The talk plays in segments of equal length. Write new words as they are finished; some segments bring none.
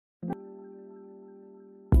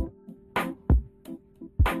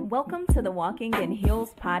Welcome to the Walking in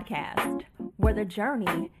Heels podcast, where the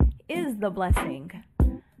journey is the blessing.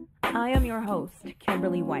 I am your host,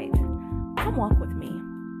 Kimberly White. Come walk with me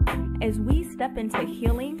as we step into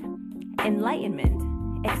healing,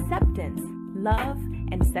 enlightenment, acceptance, love,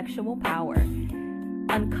 and sexual power,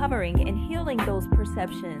 uncovering and healing those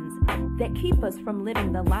perceptions that keep us from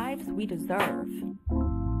living the lives we deserve.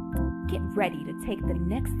 Get ready to take the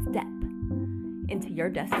next step into your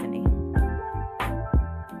destiny.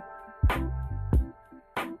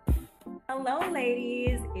 Hello,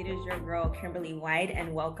 ladies. It is your girl, Kimberly White,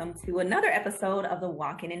 and welcome to another episode of the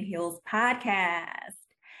Walking in Heels podcast.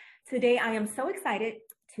 Today, I am so excited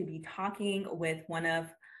to be talking with one of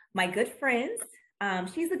my good friends.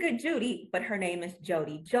 She's a good Judy, but her name is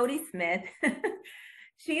Jody Smith.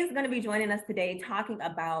 She is going to be joining us today talking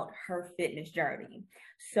about her fitness journey.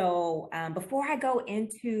 So before I go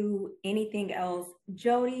into anything else,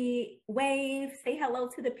 Jody, wave, say hello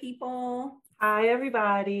to the people. Hi,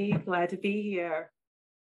 everybody. Glad to be here.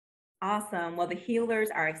 Awesome. Well, the healers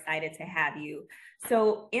are excited to have you.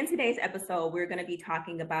 So in today's episode, we're going to be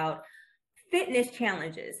talking about fitness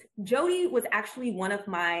challenges. Jody was actually one of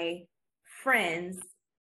my friends,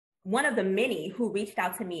 one of the many who reached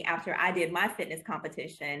out to me after I did my fitness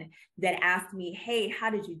competition that asked me, hey,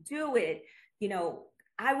 how did you do it? You know,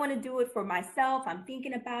 I want to do it for myself. I'm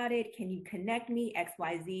thinking about it. Can you connect me?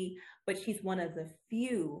 XYZ. But she's one of the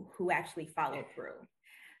few who actually followed through.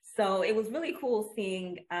 So it was really cool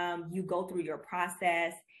seeing you go through your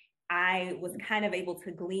process. I was kind of able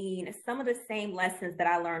to glean some of the same lessons that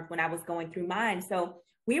I learned when I was going through mine. So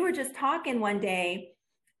we were just talking one day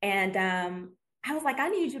and I was like, I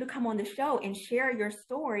need you to come on the show and share your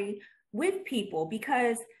story with people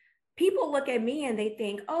because people look at me and they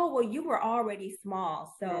think, oh, well, you were already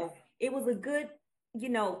small. So it was a good,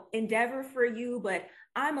 endeavor for you, but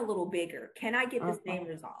I'm a little bigger. Can I get the same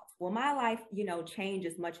results? Well, my life, changed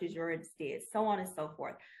as much as yours did, so on and so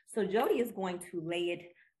forth. So Jody is going to lay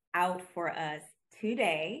it out for us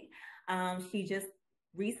today. She just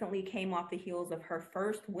recently came off the heels of her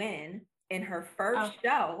first win in her first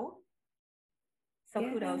show. So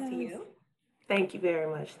kudos to you. Thank you very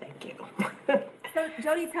much. Thank you. So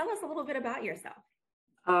Jody, tell us a little bit about yourself.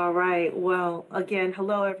 All right. Well, again,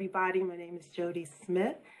 hello, everybody. My name is Jody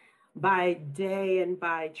Smith. By day and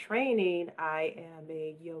by training, I am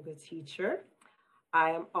a yoga teacher.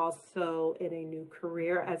 I am also in a new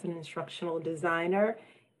career as an instructional designer.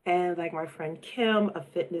 And like my friend Kim, a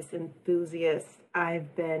fitness enthusiast.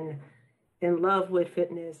 I've been in love with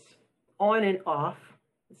fitness on and off.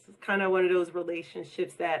 This is kind of one of those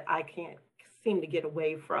relationships that I can't seem to get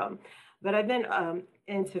away from. But I've been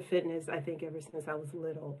into fitness, I think, ever since I was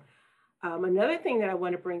little. Another thing that I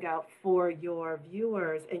want to bring out for your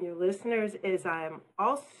viewers and your listeners is I'm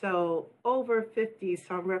also over 50, so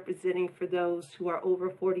I'm representing for those who are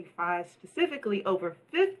over 45, specifically over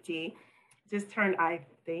 50. Just turned, I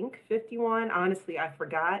think, 51. Honestly, I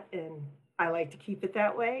forgot, and I like to keep it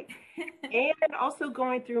that way. And also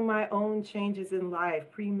going through my own changes in life,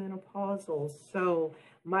 premenopausal. So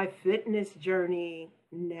my fitness journey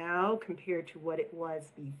now compared to what it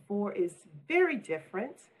was before is very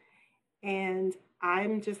different. And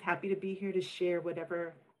I'm just happy to be here to share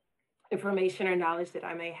whatever information or knowledge that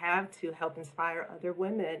I may have to help inspire other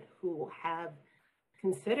women who have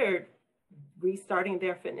considered restarting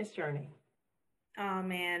their fitness journey. Oh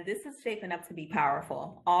man, this is shaping up to be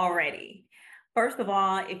powerful already. First of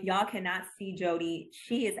all, if y'all cannot see Jody,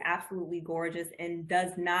 she is absolutely gorgeous and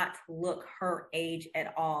does not look her age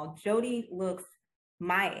at all. Jody looks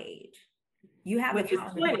my age. You have Which is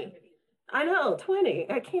 20. I know, 20.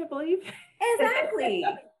 I can't believe it.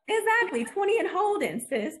 Exactly. 20 and holding,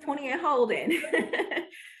 sis. 20 and holding.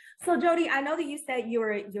 So Jody, I know that you said you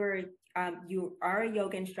are a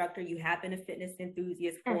yoga instructor. You have been a fitness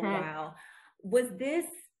enthusiast for a while. Was this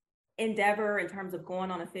endeavor in terms of going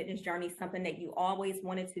on a fitness journey something that you always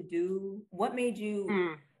wanted to do? What made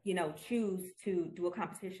you, choose to do a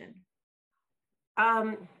competition?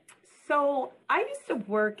 So I used to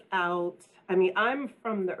work out. I mean, I'm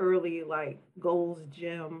from the early Gold's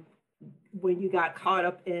Gym when you got caught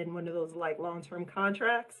up in one of those long-term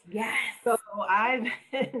contracts. Yes. So I've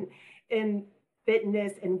been in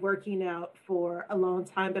fitness and working out for a long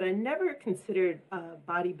time, but I never considered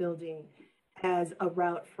bodybuilding as a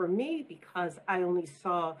route for me because I only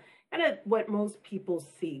saw kind of what most people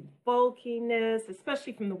see, bulkiness,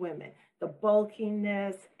 especially from the women, the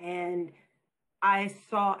bulkiness. And I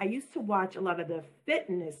used to watch a lot of the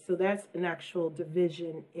fitness. So that's an actual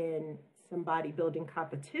division in some bodybuilding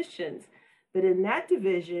competitions. But in that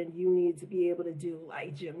division, you need to be able to do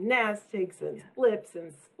gymnastics and flips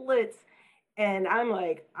and splits. And I'm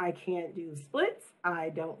like, I can't do splits. I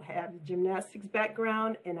don't have a gymnastics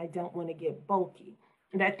background and I don't want to get bulky.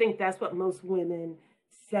 And I think that's what most women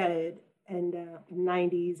said in the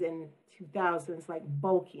 90s and 2000s, like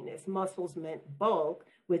bulkiness. Muscles meant bulk,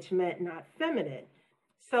 which meant not feminine.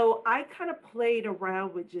 So I kind of played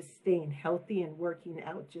around with just staying healthy and working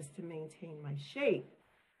out just to maintain my shape.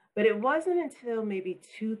 But it wasn't until maybe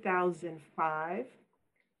 2005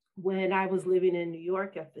 when I was living in New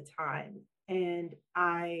York at the time. And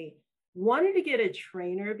I wanted to get a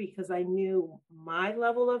trainer because I knew my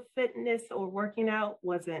level of fitness or working out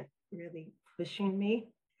wasn't really pushing me.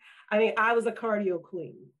 I mean, I was a cardio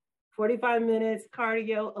queen, 45 minutes,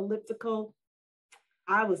 cardio, elliptical.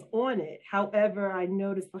 I was on it. However, I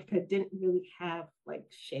noticed like I didn't really have like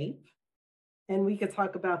shape. And we could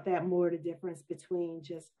talk about that more, the difference between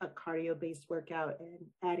just a cardio based workout and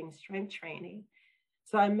adding strength training.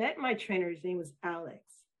 So I met my trainer, his name was Alex.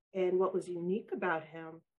 And what was unique about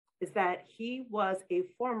him is that he was a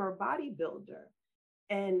former bodybuilder.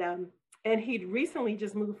 And he'd recently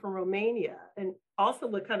just moved from Romania. And also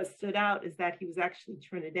what kind of stood out is that he was actually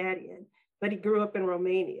Trinidadian, but he grew up in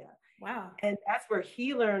Romania. Wow. And that's where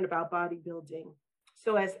he learned about bodybuilding.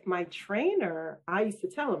 So as my trainer, I used to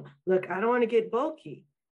tell him, look, I don't want to get bulky.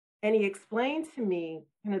 And he explained to me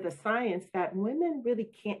kind of the science that women really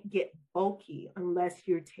can't get bulky unless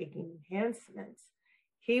you're taking enhancements.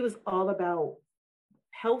 He was all about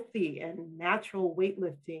healthy and natural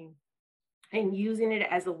weightlifting and using it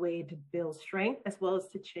as a way to build strength as well as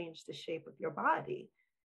to change the shape of your body.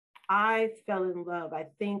 I fell in love, I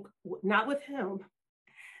think, not with him,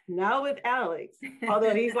 not with Alex,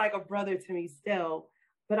 although he's like a brother to me still.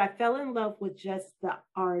 But I fell in love with just the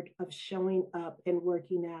art of showing up and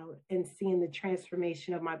working out and seeing the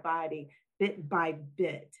transformation of my body bit by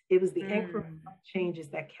bit. It was the incremental changes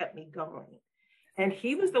that kept me going. And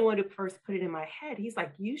he was the one who first put it in my head. He's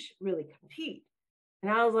like, you should really compete.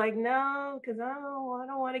 And I was like, no, because I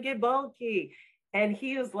don't want to get bulky. And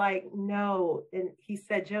he was like, no. And he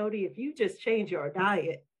said, Jody, if you just change your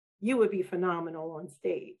diet, you would be phenomenal on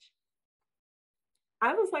stage.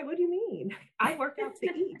 I was like, what do you mean? I work out to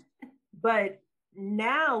eat. But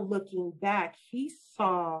now looking back, he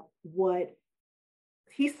saw the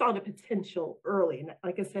potential early. And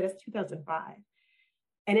like I said, it's 2005.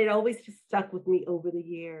 And it always just stuck with me over the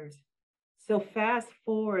years. So fast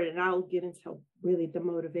forward, and I'll get into really the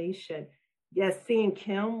motivation. Yes, seeing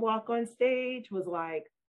Kim walk on stage was like,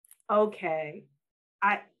 okay,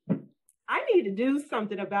 I need to do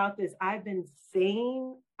something about this. I've been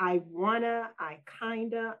saying I wanna, I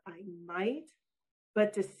kinda, I might,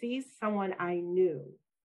 but to see someone I knew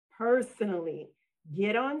personally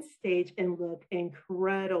get on stage and look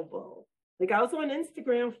incredible. Like I was on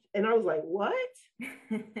Instagram and I was like, what?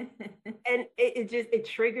 And it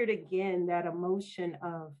triggered again that emotion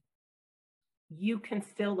of you can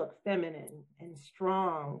still look feminine and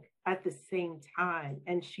strong at the same time.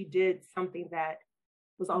 And she did something that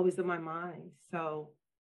was always in my mind. So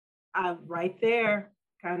I right there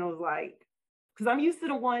kind of was like, because I'm used to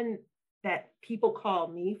the one that people call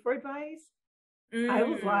me for advice. I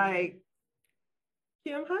was like,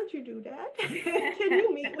 Kim, how'd you do that? Can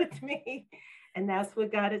you meet with me? And that's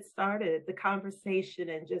what got it started, the conversation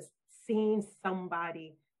and just seeing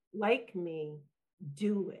somebody like me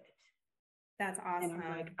do it. That's awesome. And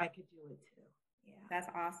I'm like, I could do it too. Yeah, that's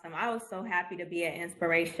awesome. I was so happy to be an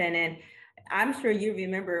inspiration. And I'm sure you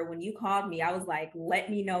remember when you called me, I was like, let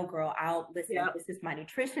me know, girl. I'll listen. Yep. This is my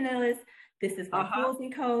nutritionist. This is my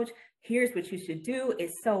posing coach. Here's what you should do.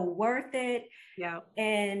 It's so worth it. Yeah.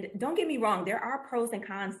 And don't get me wrong, there are pros and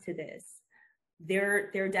cons to this. There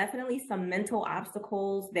are definitely some mental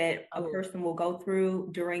obstacles that a person will go through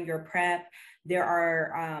during your prep. There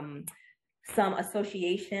are some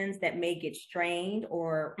associations that may get strained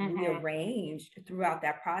or rearranged throughout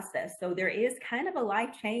that process. So there is kind of a life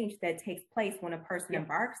change that takes place when a person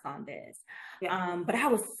embarks on this. But I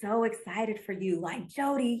was so excited for you, like,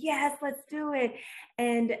 Jody, yes, let's do it.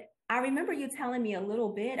 And I remember you telling me a little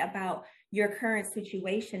bit about your current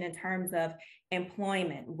situation in terms of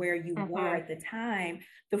employment, where you were at the time,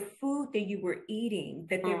 the food that you were eating,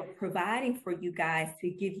 that they were providing for you guys to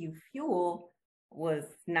give you fuel was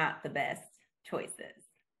not the best choices.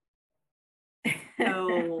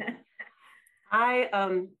 So I,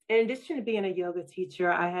 in addition to being a yoga teacher,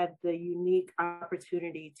 I had the unique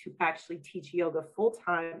opportunity to actually teach yoga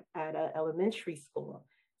full-time at an elementary school.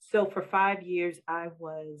 So for 5 years, I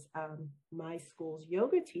was my school's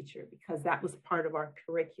yoga teacher because that was part of our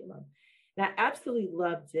curriculum. And I absolutely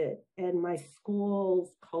loved it. And my school's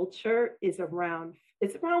culture is around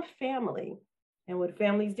family. And what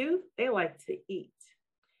families do, they like to eat.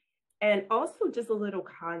 And also just a little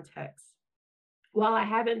context. While I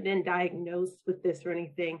haven't been diagnosed with this or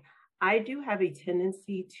anything, I do have a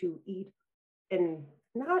tendency to eat and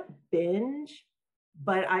not binge,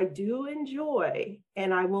 but I do enjoy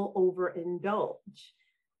and I will overindulge.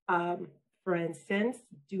 Um, for instance,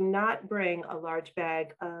 do not bring a large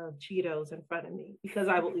bag of Cheetos in front of me because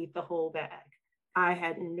I will eat the whole bag. I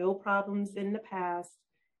had no problems in the past.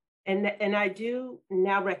 And I do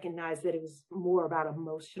now recognize that it was more about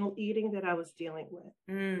emotional eating that I was dealing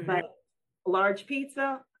with. But large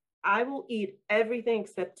pizza, I will eat everything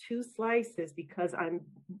except 2 slices because I'm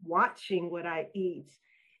watching what I eat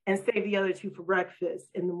and save the other 2 for breakfast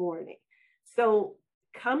in the morning. So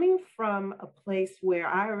coming from a place where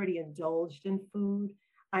I already indulged in food,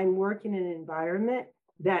 I'm working in an environment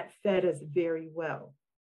that fed us very well.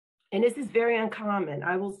 And this is very uncommon.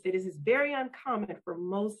 I will say this is very uncommon for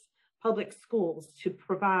most public schools to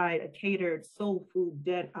provide a catered soul food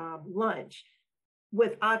lunch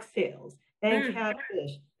with oxtails and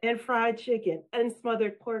catfish and fried chicken and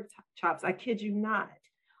smothered pork chops. I kid you not.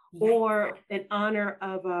 Or in honor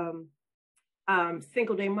of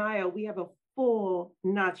Cinco de Mayo, we have a full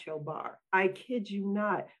nacho bar. I kid you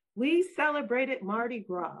not. We celebrated Mardi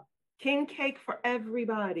Gras, king cake for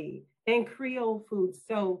everybody, and Creole food.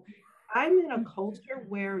 So I'm in a culture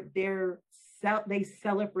where they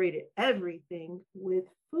celebrated everything with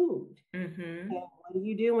food. And what do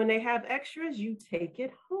you do when they have extras? You take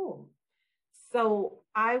it home. So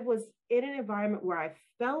I was in an environment where I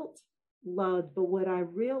felt loved, but what I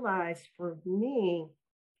realized for me,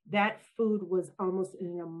 that food was almost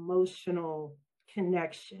an emotional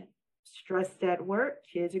connection. Stressed at work,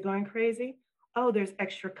 kids are going crazy. Oh, there's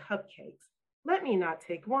extra cupcakes. Let me not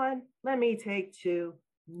take 1. Let me take 2,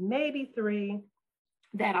 maybe 3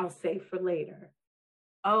 that I'll save for later.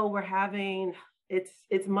 Oh,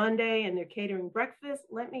 it's Monday and they're catering breakfast.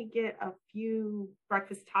 Let me get a few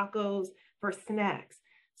breakfast tacos for snacks.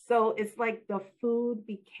 So it's like the food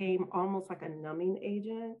became almost like a numbing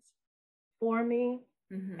agent for me.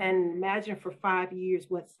 And imagine for 5 years,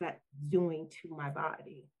 what's that doing to my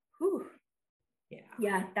body? Whew.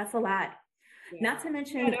 Yeah, that's a lot. Not to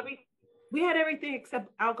mention, we had everything except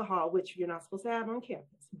alcohol, which you're not supposed to have on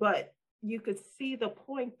campus. But you could see the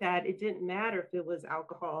point that it didn't matter if it was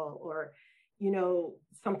alcohol or,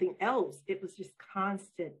 something else. It was just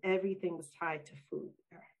constant. Everything was tied to food.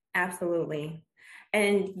 Absolutely.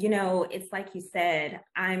 And it's like you said,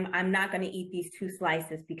 I'm not going to eat these 2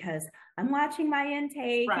 slices because I'm watching my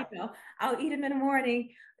intake. Right. I'll eat them in the morning.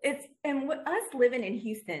 And with us living in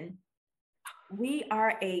Houston, we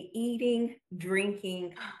are a eating,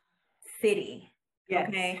 drinking city. Yes.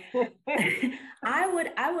 Okay.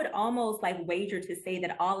 I would almost like wager to say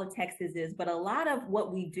that all of Texas is, but a lot of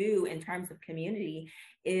what we do in terms of community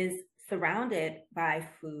is surrounded by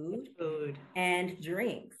food and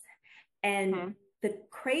drinks. And the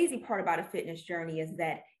crazy part about a fitness journey is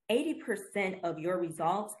that 80% of your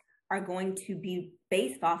results are going to be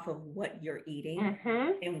based off of what you're eating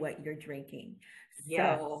and what you're drinking.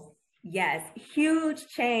 Yes. So yes, huge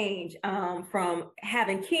change from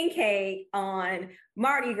having king cake on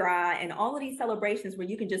Mardi Gras and all of these celebrations where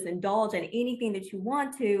you can just indulge in anything that you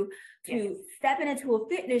want to stepping into a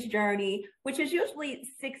fitness journey, which is usually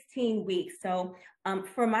 16 weeks. So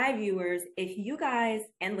for my viewers, if you guys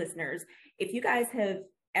and listeners, if you guys have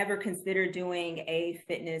ever considered doing a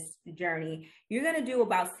fitness journey, you're going to do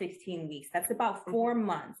about 16 weeks. That's about 4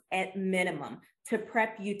 months at minimum to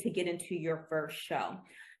prep you to get into your first show.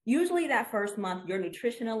 Usually that first month, your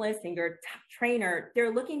nutritionalist and your trainer,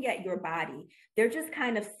 they're looking at your body. They're just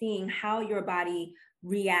kind of seeing how your body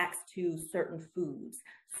reacts to certain foods,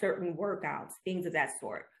 certain workouts, things of that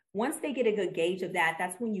sort. Once they get a good gauge of that,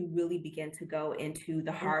 that's when you really begin to go into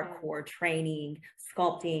the hardcore training,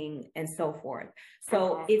 sculpting, and so forth.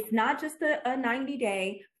 So it's not just a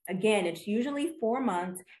 90-day. Again, it's usually 4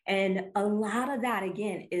 months. And a lot of that,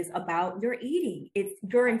 again, is about your eating. It's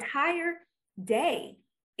your entire day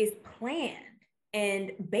is planned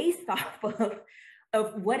and based off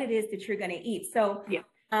of what it is that you're going to eat. So,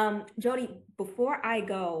 Jody, before I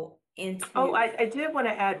go into... I did want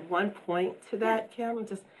to add one point to that, Kim.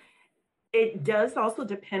 It does also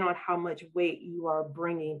depend on how much weight you are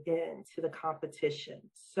bringing into the competition.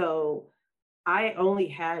 So I only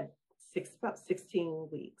had about 16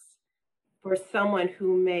 weeks. For someone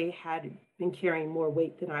who may have been carrying more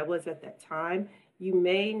weight than I was at that time, you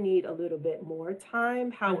may need a little bit more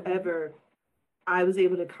time. However, I was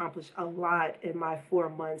able to accomplish a lot in my 4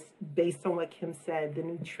 months based on what Kim said, the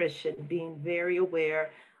nutrition, being very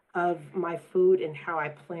aware of my food and how I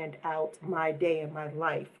planned out my day and my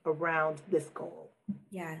life around this goal.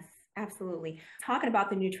 Yes, Absolutely. Talking about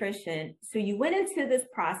the nutrition. So you went into this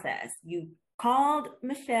process. You called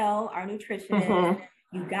Michelle, our nutritionist. Mhm.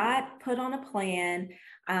 You got put on a plan.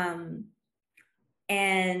 Um,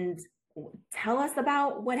 and tell us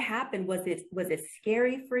about what happened. Was it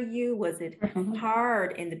scary for you? Was it Mhm.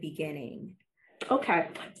 hard in the beginning? Okay,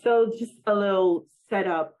 so just a little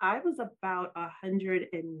setup. I was about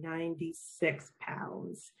 196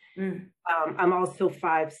 pounds. Mm, I'm also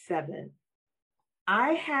 5'7".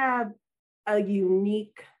 I have a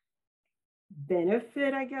unique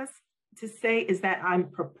benefit, I guess, to say is that I'm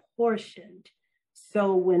proportioned.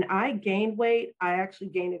 So when I gain weight, I actually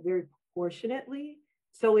gain it very proportionately.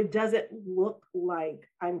 So it doesn't look like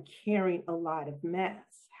I'm carrying a lot of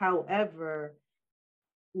mass. However,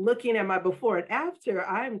 looking at my before and after,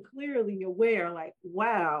 I'm clearly aware, like,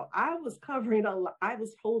 wow, I was covering a lot, I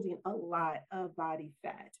was holding a lot of body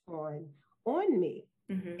fat on me.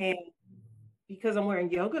 hmm. And because I'm wearing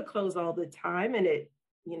yoga clothes all the time and it,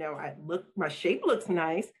 I look, my shape looks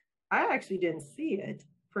nice. I actually didn't see it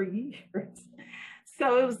for years.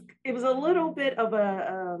 So it was a little bit of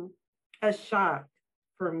a shock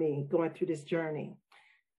for me going through this journey.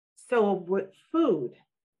 So with food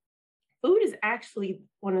is actually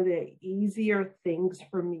one of the easier things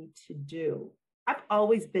for me to do. I've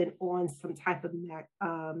always been on some type of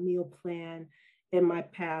meal plan in my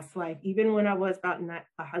past life, even when I was about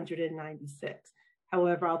 196.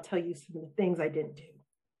 However, I'll tell you some of the things I didn't do.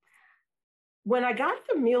 When I got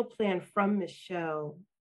the meal plan from Michelle,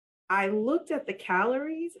 I looked at the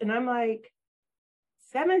calories and I'm like,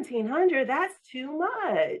 1700, that's too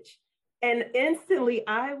much. And instantly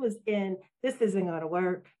I was in, this isn't going to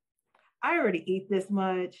work. I already eat this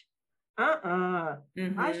much. I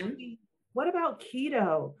should Hmm. be, what about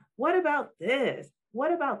keto? What about this?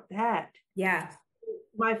 What about that? Yeah.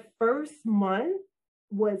 My first month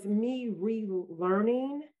was me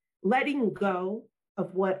relearning, letting go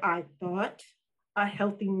of what I thought a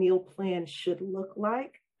healthy meal plan should look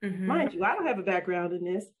like. Hmm. Mind you, I don't have a background in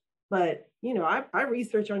this, but I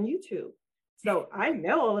research on YouTube. So I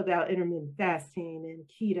know all about intermittent fasting and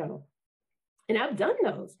keto. And I've done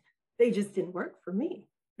those. They just didn't work for me.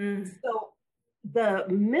 Mm. So the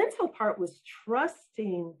mental part was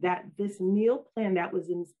trusting that this meal plan that was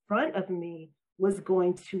in front of me was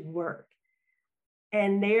going to work.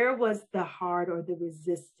 And there was the hard or the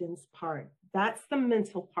resistance part. That's the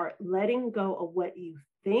mental part, letting go of what you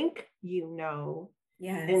think you know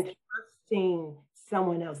Yes. and trusting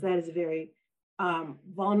someone else. That is a very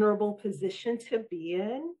vulnerable position to be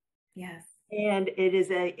in. Yes. And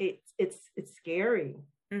it's scary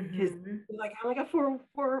because Hmm. like I only got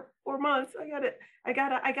four months. I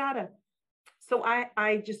gotta. So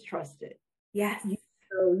I just trust it. Yes.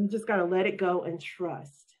 So you just gotta let it go and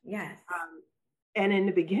trust. Yes. And in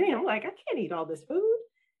the beginning, I'm like, I can't eat all this food.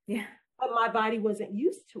 Yeah. But my body wasn't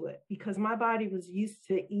used to it because my body was used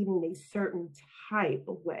to eating a certain type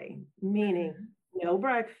of way, meaning Hmm. no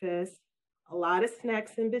breakfast, a lot of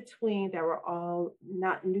snacks in between that were all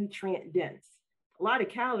not nutrient dense, a lot of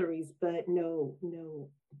calories, but no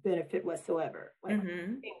benefit whatsoever, like a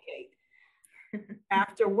Hmm. pancake.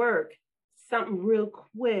 After work, something real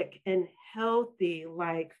quick and healthy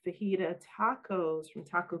like fajita tacos from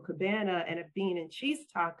Taco Cabana and a bean and cheese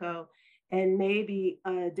taco, and maybe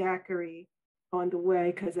a daiquiri on the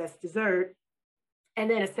way because that's dessert, and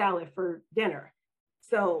then a salad for dinner.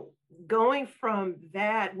 So going from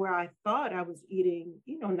that, where I thought I was eating,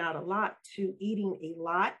 not a lot, to eating a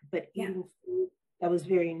lot, but Yeah. eating food that was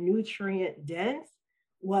very nutrient dense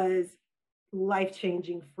was life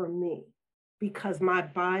changing for me because my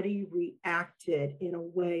body reacted in a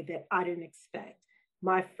way that I didn't expect.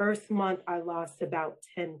 My first month, I lost about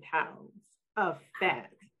 10 pounds of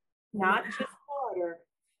fat, not Wow. just water,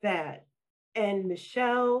 fat. And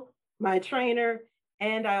Michelle, my trainer,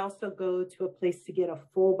 and I also go to a place to get a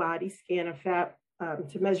full body scan of fat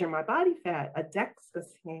to measure my body fat, a DEXA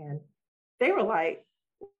scan. They were like,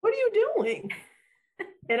 "What are you doing?"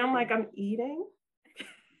 And I'm like, "I'm eating.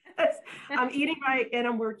 I'm eating right and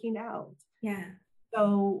I'm working out." Yeah.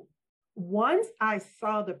 So once I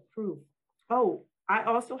saw the proof, oh, I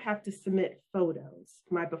also have to submit photos,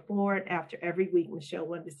 my before and after every week. Michelle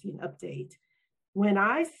wanted to see an update. When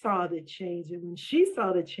I saw the change and when she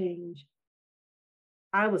saw the change,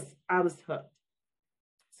 I was hooked.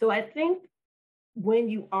 So I think when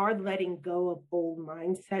you are letting go of old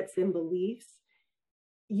mindsets and beliefs,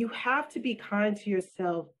 you have to be kind to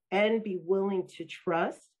yourself and be willing to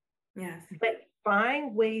trust, Yes. but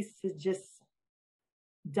find ways to just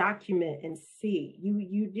document and see.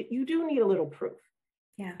 You do need a little proof.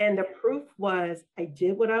 Yeah. And the proof was I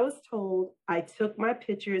did what I was told. I took my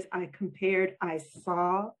pictures, I compared, I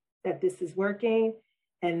saw that this is working.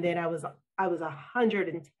 And then I was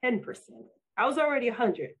 110%. I was already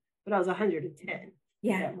 100, but I was 110.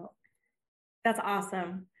 Yeah. That's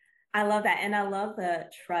awesome. I love that. And I love the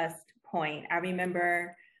trust point. I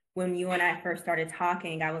remember when you and I first started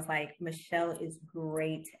talking, I was like, Michelle is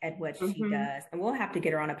great at what she does. And we'll have to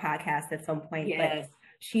get her on a podcast at some point. Yes. But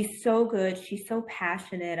she's so good. She's so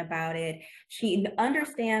passionate about it. She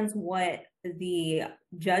understands what the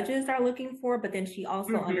judges are looking for, but then she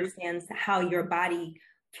also understands how your body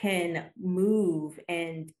can move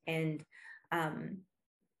and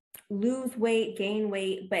lose weight, gain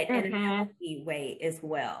weight, but in a healthy way as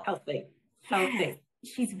well. Healthy. Yes.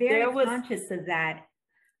 She's very conscious of that.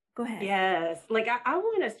 Go ahead. Yes. Like I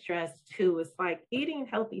want to stress too, it's like eating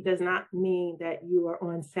healthy does not mean that you are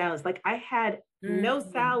on salads. Like I had no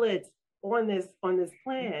salads on this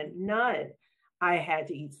plan, none. I had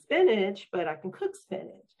to eat spinach, but I can cook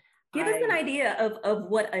spinach. Give us an idea of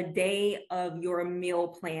what a day of your meal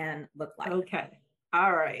plan looked like. Okay.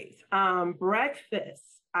 All right. Breakfast,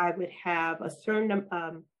 I would have a certain,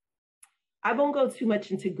 I won't go too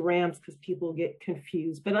much into grams because people get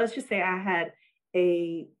confused, but let's just say I had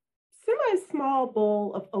a semi-small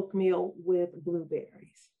bowl of oatmeal with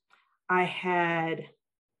blueberries. I had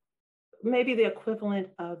maybe the equivalent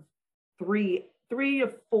of three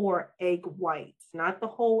to four egg whites, not the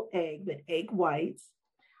whole egg, but egg whites.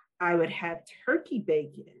 I would have turkey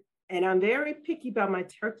bacon, and I'm very picky about my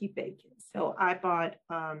turkey bacon. So I bought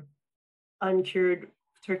uncured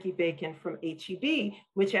turkey bacon from HEB,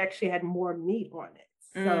 which actually had more meat on it.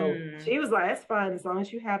 So she was like, that's fine as long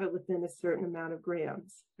as you have it within a certain amount of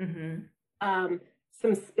grams.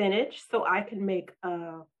 Some spinach, so I can make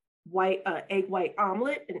a egg white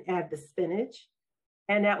omelet and add the spinach.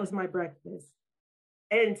 And that was my breakfast.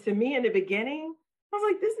 And to me in the beginning, I was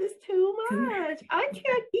like, this is too much. I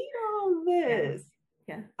can't eat all of this.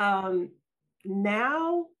 Yeah.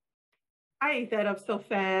 Now I ate that up so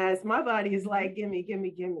fast. My body is like, gimme.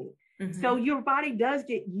 So your body does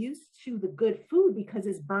get used to the good food because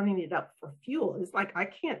it's burning it up for fuel. It's like, I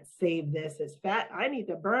can't save this as fat. I need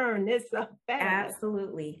to burn this up fast.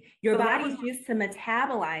 Absolutely. Your body's used to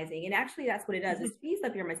metabolizing. And actually that's what it does. It speeds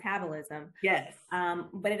up your metabolism. Yes.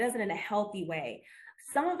 But it does it in a healthy way.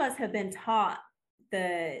 Some of us have been taught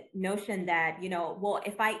the notion that, well,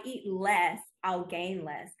 if I eat less, I'll gain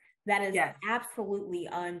less. That is absolutely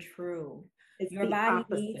untrue. Your body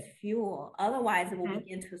needs fuel. Otherwise, it will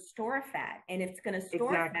begin to store fat. And it's going to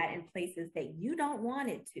store fat in places that you don't want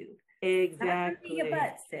it to. Exactly. Your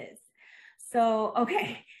butt, sis. So,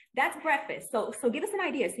 okay, that's breakfast. So give us an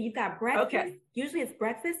idea. So you've got breakfast. Okay. Usually it's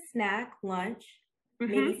breakfast, snack, lunch,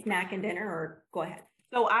 maybe snack and dinner, or go ahead.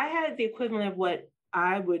 So I had the equivalent of what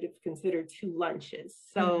I would have considered 2 lunches.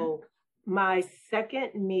 So my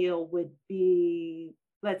second meal would be,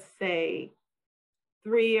 let's say,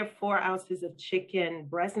 3 or 4 ounces of chicken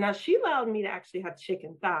breast. Now, she allowed me to actually have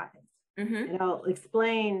chicken thighs. And I'll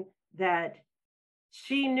explain that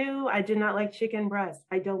she knew I did not like chicken breast.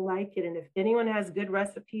 I don't like it. And if anyone has good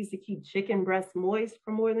recipes to keep chicken breast moist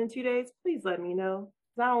for more than 2 days, please let me know.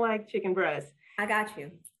 Because I don't like chicken breast. I got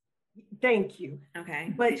you. Thank you.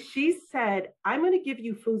 Okay. But she said, I'm going to give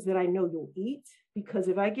you foods that I know you'll eat, because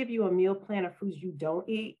if I give you a meal plan of foods you don't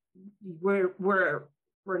eat, we're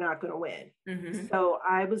not going to win. So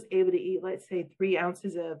I was able to eat, let's say, 3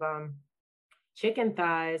 ounces of chicken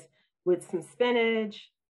thighs with some spinach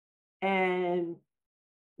and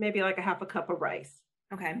maybe like a half a cup of rice.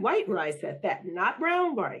 Okay. White rice at that, not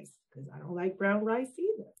brown rice, because I don't like brown rice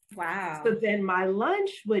either. Wow. So then my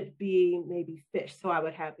lunch would be maybe fish. So I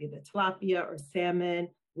would have either tilapia or salmon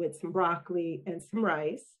with some broccoli and some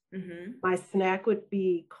rice. My snack would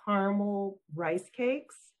be caramel rice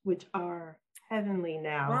cakes, which are heavenly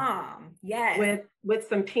now. Mom, yes. With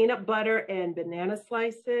some peanut butter and banana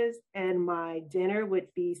slices. And my dinner would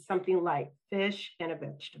be something like fish and a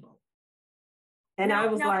vegetable. And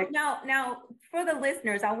now, now for the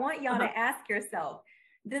listeners, I want y'all to ask yourself,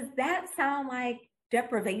 does that sound like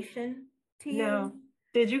deprivation to you? No.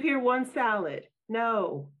 Did you hear one salad?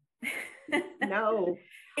 No. No.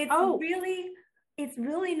 It's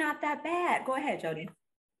really not that bad. Go ahead, Jody.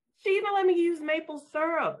 She even let me use maple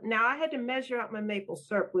syrup. Now I had to measure out my maple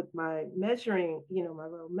syrup with my measuring, my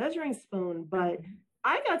little measuring spoon, but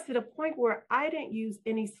I got to the point where I didn't use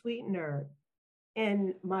any sweetener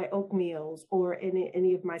in my oatmeals or in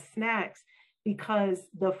any of my snacks, because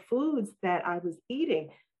the foods that I was eating,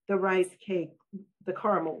 the rice cake, the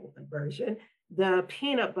caramel version, the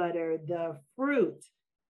peanut butter, the fruit,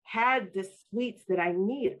 had the sweets that I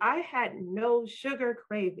need. I had no sugar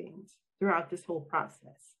cravings throughout this whole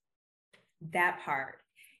process. That part.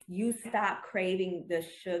 you stop craving the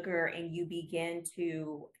sugar and you begin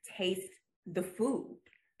to taste the food.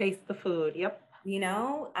 Taste the food. Yep. You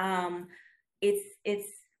know, it's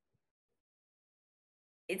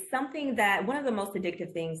something that one of the most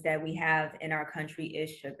addictive things that we have in our country is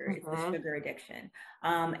sugar. It's the sugar addiction.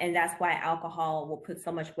 And that's why alcohol will put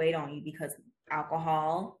so much weight on you, because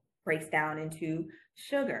alcohol breaks down into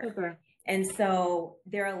sugar. And so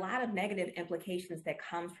there are a lot of negative implications that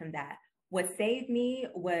comes from that. What saved me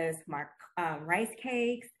was my rice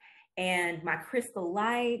cakes and my Crystal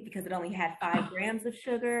Light, because it only had 5 grams of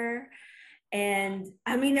sugar. And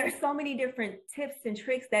I mean, there's so many different tips and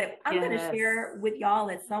tricks that I'm going to share with y'all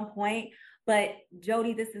at some point. But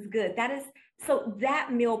Jody, this is good. So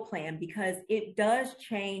that meal plan, because it does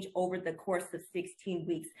change over the course of 16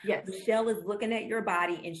 weeks. Yes. Michelle is looking at your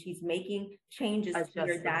body and she's making changes to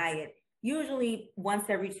your diet, usually once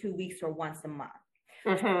every 2 weeks or once a month.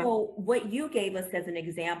 So what you gave us as an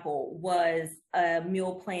example was a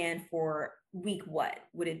meal plan for week what?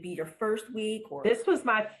 Would it be your first week? Or this was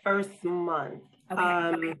my first month.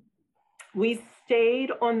 Okay. We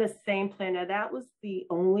stayed on the same plan. Now that was the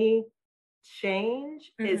only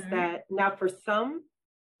change, is that now for some,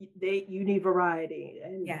 you need variety.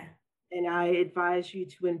 And I advise you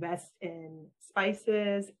to invest in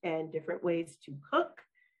spices and different ways to cook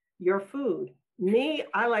your food. Me,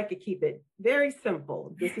 I like to keep it very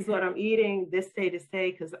simple. This is what I'm eating this day to day,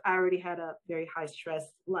 because I already had a very high stress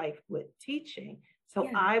life with teaching. So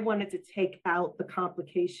I wanted to take out the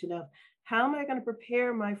complication of how am I going to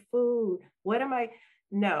prepare my food?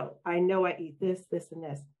 No, I know I eat this, this, and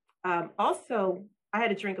this. Also, I had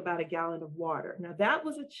to drink about a gallon of water. Now that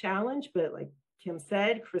was a challenge, but like Kim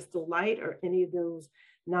said, Crystal Light or any of those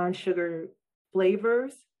non-sugar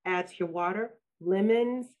flavors, add to your water.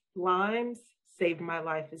 Lemons, limes, saved my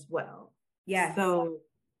life as well. Yeah. So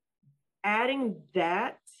adding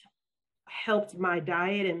that helped my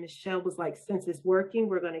diet. And Michelle was like, since it's working,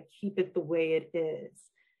 we're going to keep it the way it is.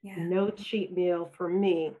 Yeah. No cheat meal for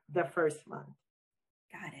me the first month.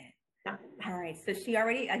 Got it. All right. So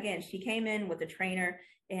she came in with a trainer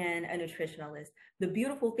and a nutritionalist. The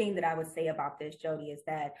beautiful thing that I would say about this, Jody, is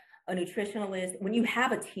that a nutritionalist, when you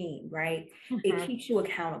have a team, right, it keeps you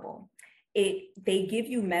accountable. They give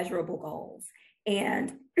you measurable goals.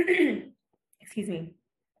 And excuse me,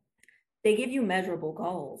 they give you measurable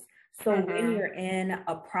goals. So when you're in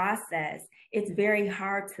a process, it's very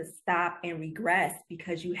hard to stop and regress,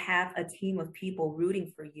 because you have a team of people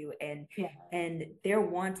rooting for you and they're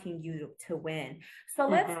wanting you to win. So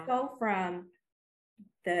let's go from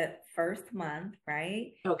the first month,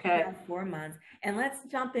 right? Okay. 4 months. And let's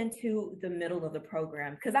jump into the middle of the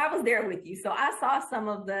program, because I was there with you. So I saw some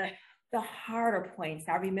of the harder points.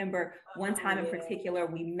 I remember one time in particular,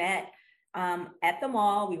 we met at the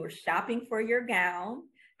mall. We were shopping for your gown,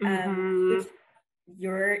 which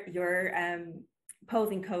your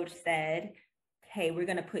posing coach said, hey, we're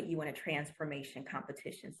going to put you in a transformation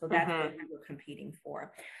competition. So that's what we were competing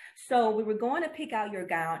for. So we were going to pick out your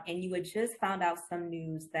gown, and you had just found out some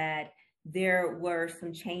news that there were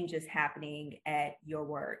some changes happening at your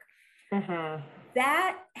work.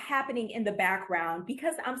 That happening in the background,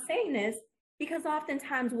 because I'm saying this because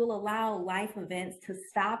oftentimes we'll allow life events to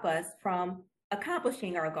stop us from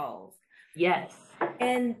accomplishing our goals. Yes.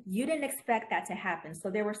 And you didn't expect that to happen. So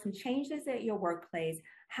there were some changes at your workplace.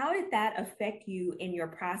 How did that affect you in your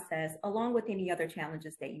process, along with any other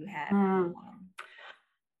challenges that you had?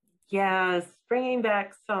 Yes, bringing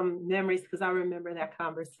back some memories, because I remember that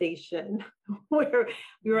conversation where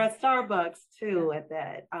we were at Starbucks too at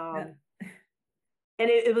that. And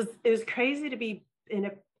it was crazy to be in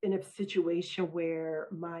a situation where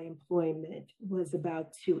my employment was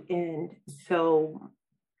about to end. So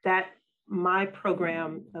that my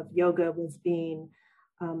program of yoga was being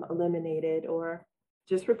eliminated or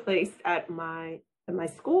just replaced at my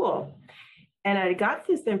school. And I got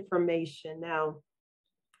this information. Now,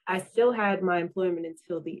 I still had my employment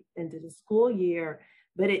until the end of the school year,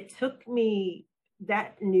 but it took me,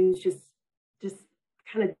 that news just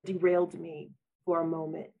kind of derailed me for a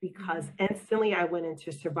moment, because instantly I went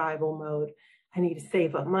into survival mode. I need to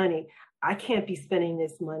save up money. I can't be spending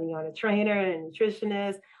this money on a trainer and a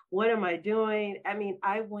nutritionist. What am I doing? I mean,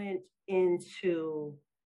 I went into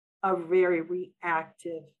a very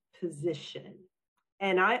reactive position.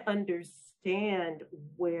 And I understand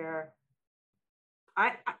where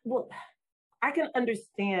I can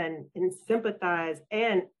understand and sympathize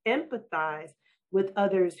and empathize with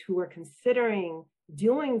others who are considering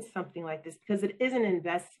doing something like this, because it is an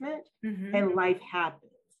investment and life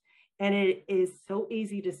happens. And it is so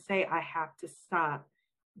easy to say, I have to stop.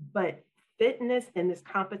 But fitness and this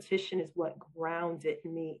competition is what grounded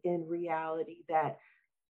me in reality that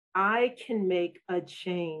I can make a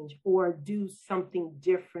change or do something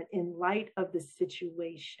different in light of the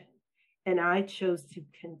situation. And I chose to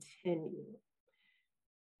continue.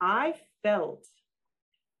 I felt,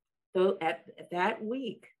 though, at that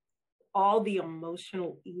week, all the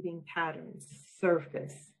emotional eating patterns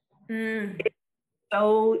surface. It's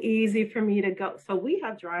so easy for me to go. So we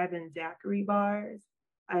have drive-in daiquiri bars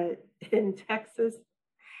in Texas.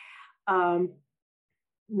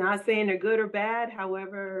 Not saying they're good or bad,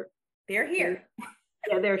 however, they're here.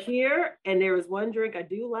 They're here. And there was one drink I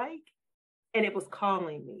do like, and it was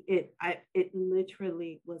calling me. It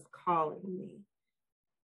literally was calling me.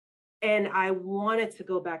 And I wanted to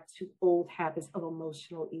go back to old habits of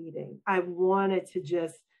emotional eating. I wanted to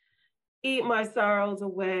just eat my sorrows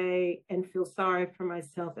away and feel sorry for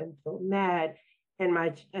myself and feel mad. And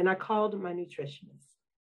I called my nutritionist,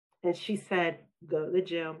 and she said, go to the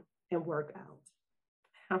gym and work out.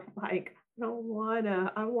 I'm like, I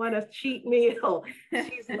want a cheat meal.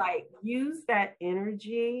 She's like, use that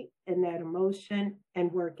energy and that emotion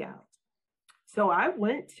and work out. So I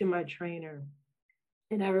went to my trainer,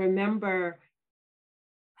 and I remember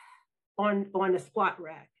on a squat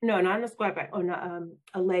rack, no, not on a squat rack, on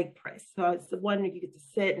a leg press. So it's the one that you get to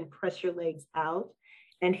sit and press your legs out.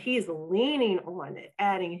 And he's leaning on it,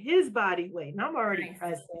 adding his body weight. And I'm already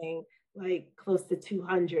pressing like close to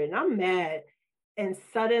 200, and I'm mad. And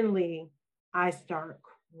suddenly I start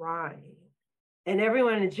crying. And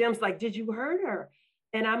everyone in the gym's like, did you hurt her?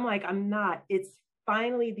 And I'm like, I'm not. It's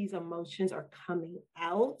finally these emotions are coming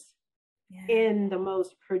out in the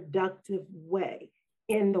most productive way,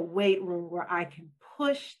 in the weight room where I can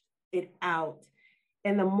push it out.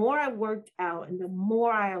 And the more I worked out and the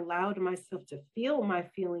more I allowed myself to feel my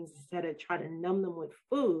feelings instead of try to numb them with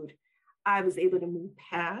food, I was able to move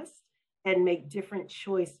past and make different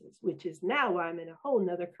choices, which is now why I'm in a whole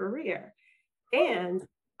nother career. And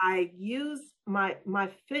I use my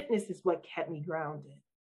fitness is what kept me grounded.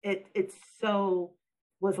 It so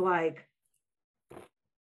was like,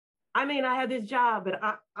 I mean, I have this job, but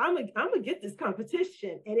I'm gonna get this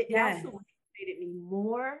competition. And it also motivated me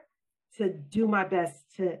more to do my best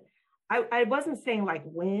I wasn't saying like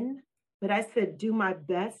win, but I said do my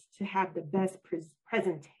best to have the best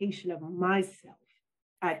presentation of myself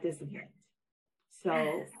at this event.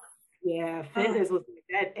 So yeah, fitness was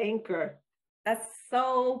that anchor. That's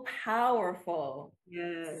so powerful.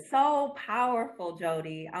 Yes. So powerful,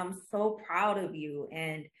 Jody. I'm so proud of you.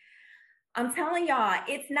 And I'm telling y'all,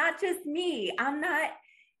 it's not just me.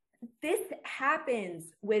 This happens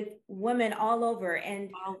with women all over.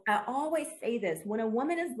 And I always say this, when a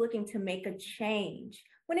woman is looking to make a change,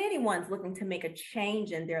 when anyone's looking to make a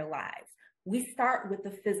change in their lives, we start with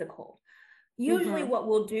the physical. Usually what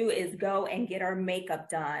we'll do is go and get our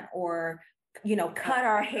makeup done or, cut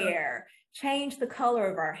our hair, change the color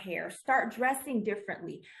of our hair, start dressing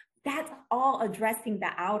differently. That's all addressing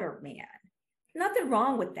the outer man. Nothing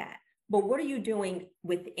wrong with that. But what are you doing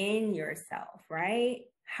within yourself, right?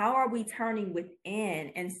 How are we turning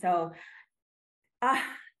within? And so that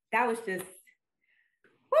was just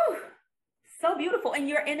so beautiful. And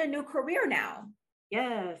you're in a new career now.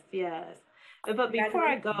 Yes. But before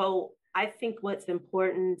I go, I think what's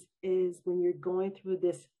important is when you're going through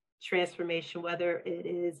this transformation, whether it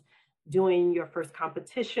is doing your first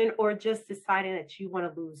competition or just deciding that you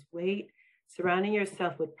want to lose weight, surrounding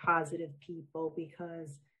yourself with positive people, because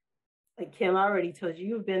like Kim already told you,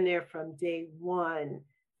 you've been there from day one.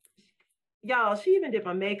 Y'all, she even did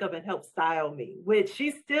my makeup and helped style me, which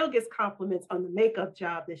she still gets compliments on the makeup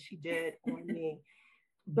job that she did on me.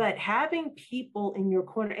 But having people in your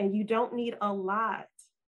corner, and you don't need a lot.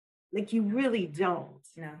 Like you really don't.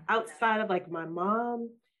 No. Outside of like my mom,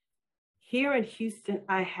 here in Houston,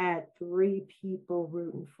 I had 3 people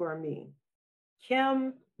rooting for me.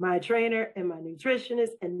 Kim, my trainer, and my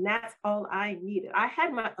nutritionist, and that's all I needed. I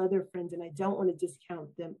had my other friends, and I don't want to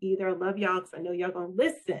discount them either. I love y'all because I know y'all gonna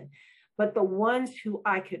listen. But the ones who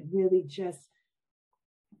I could really just,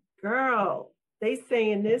 girl, they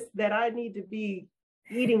saying this, that I need to be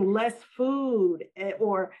eating less food,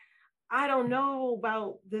 or I don't know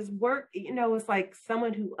about this work. It's like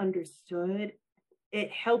someone who understood.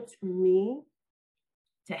 It helped me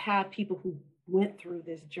to have people who went through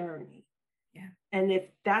this journey. Yeah. And if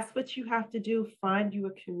that's what you have to do, find you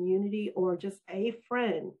a community or just a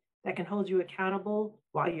friend that can hold you accountable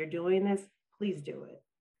while you're doing this, please do it.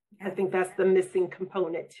 I think that's the missing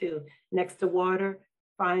component too. Next to water,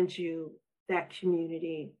 find you that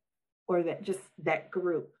community or that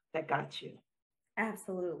group that got you.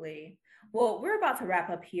 Absolutely. Well, we're about to wrap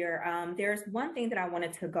up here. There's one thing that I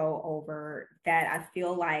wanted to go over that I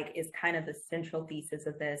feel like is kind of the central thesis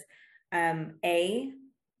of this. A,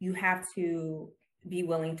 you have to be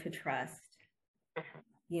willing to trust.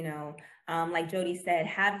 You know, like Jody said,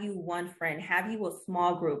 have you one friend, have you a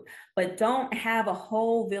small group, but don't have a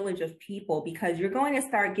whole village of people, because you're going to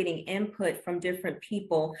start getting input from different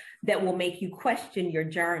people that will make you question your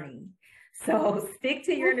journey. So stick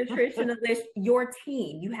to your nutritionist, your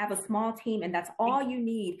team. You have a small team, and that's all you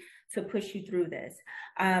need to push you through this.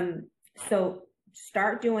 So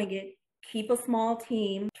start doing it. Keep a small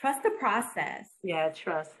team. Trust the process. Yeah,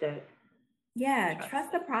 trust it. Yeah,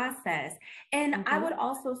 trust the process. And I would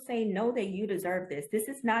also say, know that you deserve this. This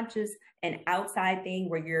is not just an outside thing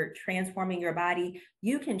where you're transforming your body.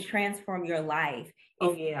 You can transform your life.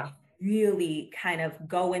 Oh, yeah. Really kind of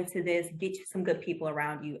go into this, get you some good people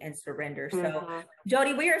around you, and surrender. So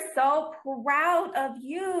Jody, we are so proud of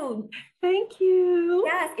you. Thank you.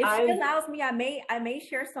 Yes, if she allows me, I may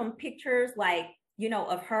share some pictures, like, you know,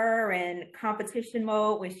 of her in competition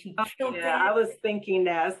mode when she killed it. I was thinking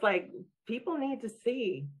that it's like people need to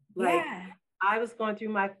see. Like, I was going through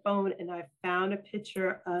my phone and I found a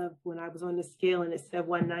picture of when I was on the scale and it said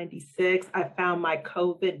 196. I found my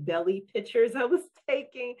COVID belly pictures I was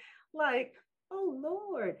taking. Like, oh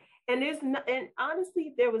Lord. And and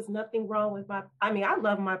honestly, there was nothing wrong with I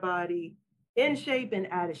love my body in shape and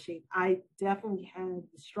out of shape. I definitely had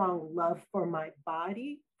a strong love for my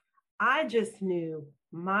body. I just knew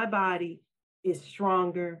my body is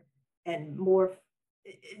stronger and more,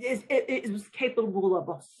 it was capable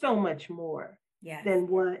of so much more than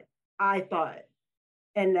what I thought.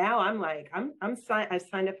 And now I'm like, I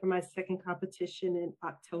signed up for my second competition in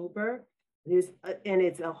October. And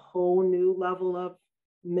it's a whole new level of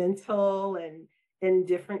mental and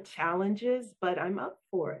different challenges, but I'm up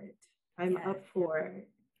for it. I'm up for it.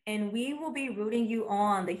 And we will be rooting you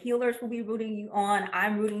on. The healers will be rooting you on.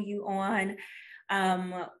 I'm rooting you on.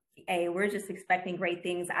 Hey, we're just expecting great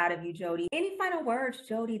things out of you, Jody. Any final words,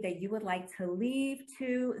 Jody, that you would like to leave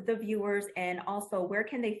to the viewers? And also, where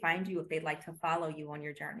can they find you if they'd like to follow you on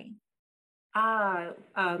your journey?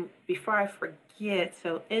 Before I forget,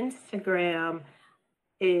 so Instagram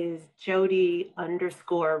is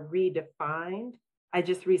Jody_redefined. I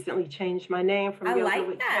just recently changed my name from Yoga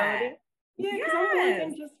with Jody. Yeah, because I'm more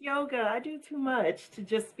than just yoga. I do too much to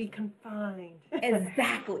just be confined.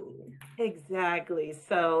 Exactly.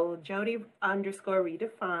 So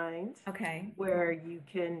Jody_redefined. Okay. Where you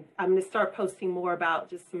can, I'm going to start posting more about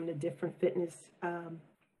just some of the different fitness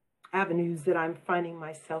avenues that I'm finding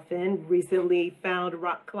myself in. Recently found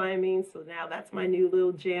rock climbing, so now that's my new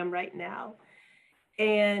little jam right now.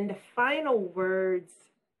 And final words,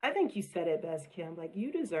 I think you said it best, Kim. Like, you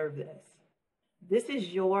deserve this. This is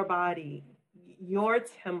your body, your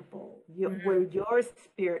temple, where your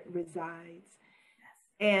spirit resides.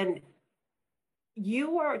 And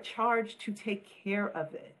you are charged to take care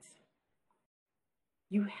of it.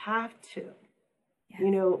 You have to. You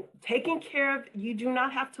know, taking care of, you do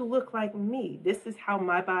not have to look like me. This is how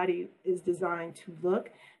my body is designed to look,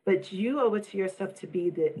 but you owe it to yourself to be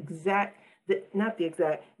the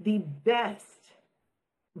best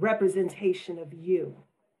representation of you.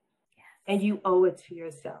 And you owe it to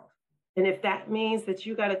yourself. And if that means that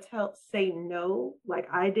you got to say no, like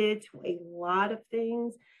I did, to a lot of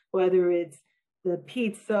things, whether it's the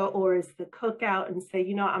pizza or it's the cookout, and say,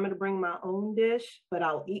 you know, I'm going to bring my own dish, but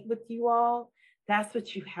I'll eat with you all. That's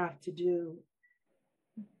what you have to do.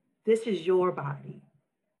 This is your body.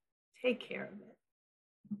 Take care of it.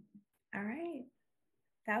 All right.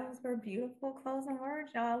 That was her beautiful closing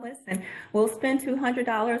words, y'all. Listen, we'll spend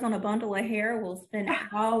 $200 on a bundle of hair. We'll spend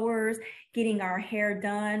hours getting our hair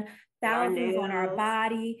done, thousands on our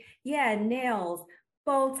body. Yeah, nails,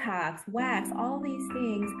 Botox, wax, all these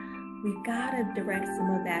things. We gotta direct some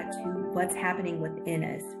of that to what's happening within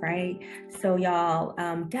us, right? So y'all,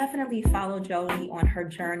 definitely follow Jody on her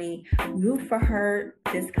journey. Root for her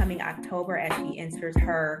this coming October as she enters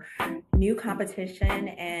her new competition,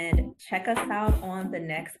 and check us out on the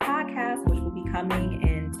next podcast, which will be coming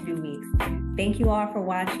in 2 weeks. Thank you all for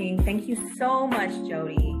watching. Thank you so much,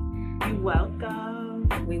 Jody. You're welcome.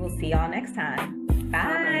 We will see y'all next time.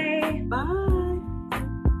 Bye. Bye.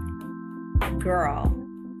 Girl,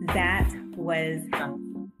 that was